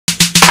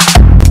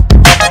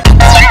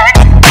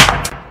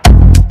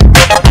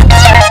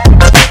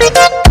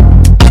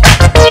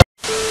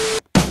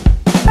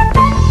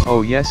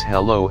Yes,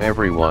 hello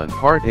everyone.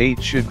 Part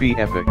 8 should be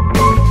epic.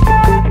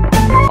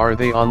 Are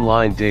they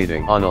online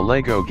dating on a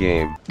Lego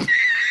game?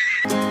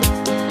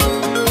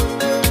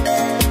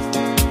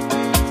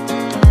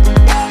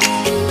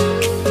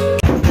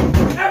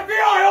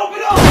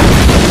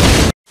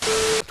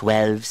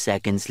 12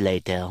 seconds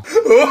later. Look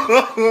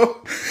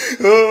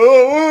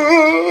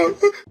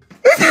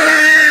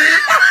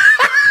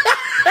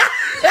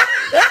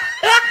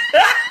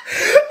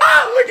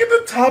at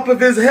the top of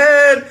his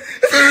head.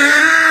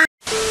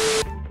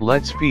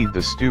 Let's feed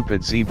the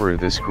stupid zebra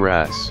this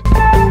grass.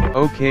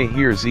 Okay,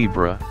 here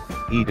zebra,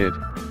 eat it.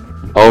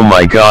 Oh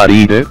my god,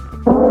 eat it.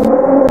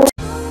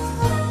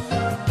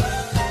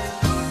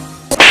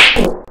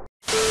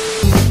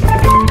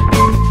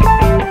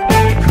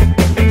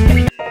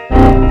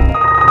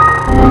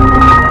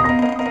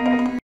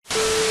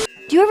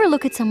 Do you ever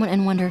look at someone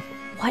and wonder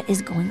what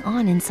is going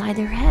on inside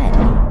their head?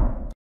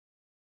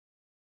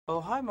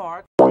 Oh, hi,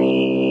 Mark. Why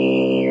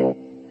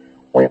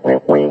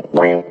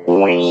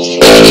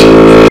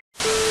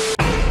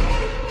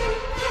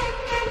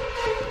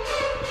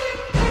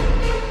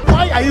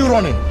are you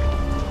running?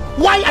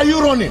 Why are you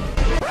running?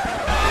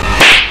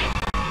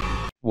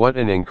 What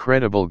an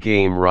incredible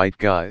game, right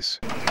guys?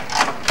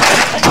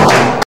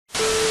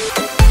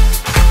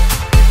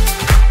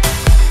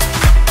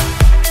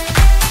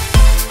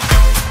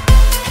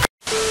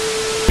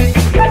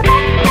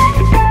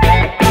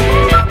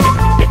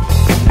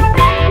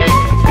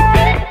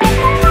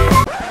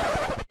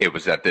 It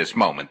was at this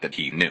moment that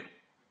he knew.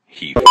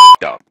 He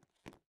f***ed up.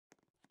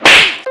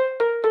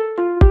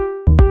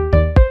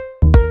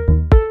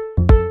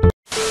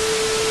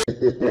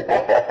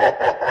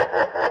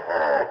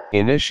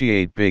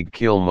 Initiate big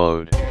kill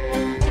mode.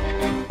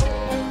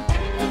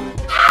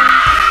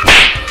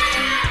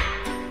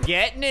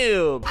 Get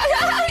noob.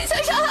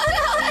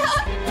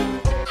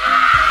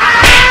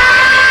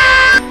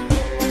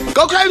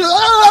 Go crazy!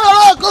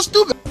 Go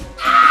stupid!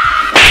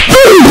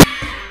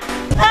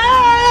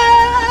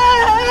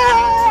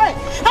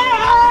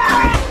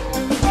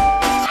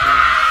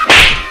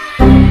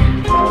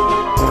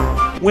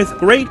 With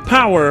great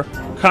power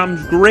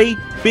comes great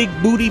big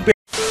booty bear.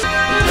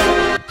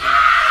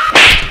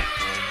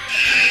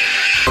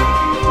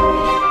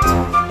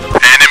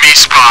 Enemy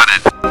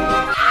spotted.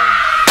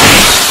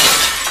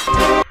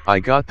 I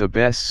got the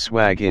best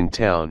swag in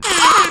town.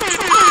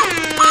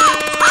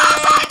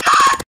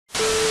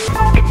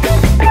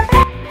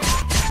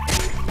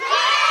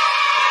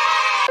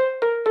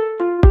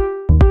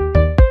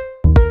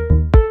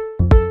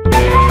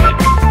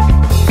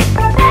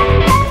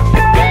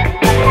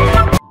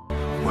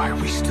 Why are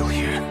we still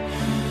here?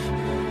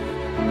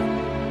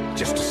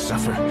 Just to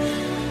suffer?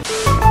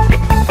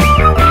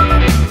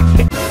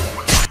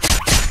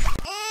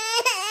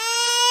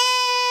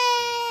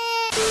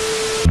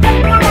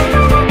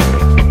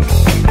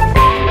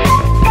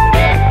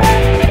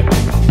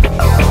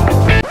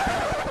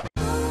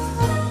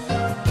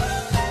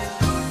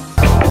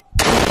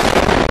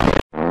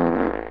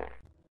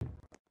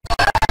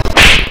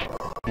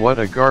 What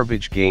a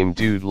garbage game,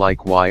 dude.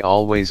 Like, why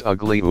always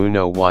ugly?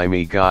 Uno, why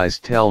me? Guys,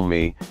 tell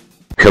me.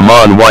 Come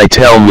on, why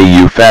tell me,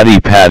 you fatty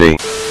patty.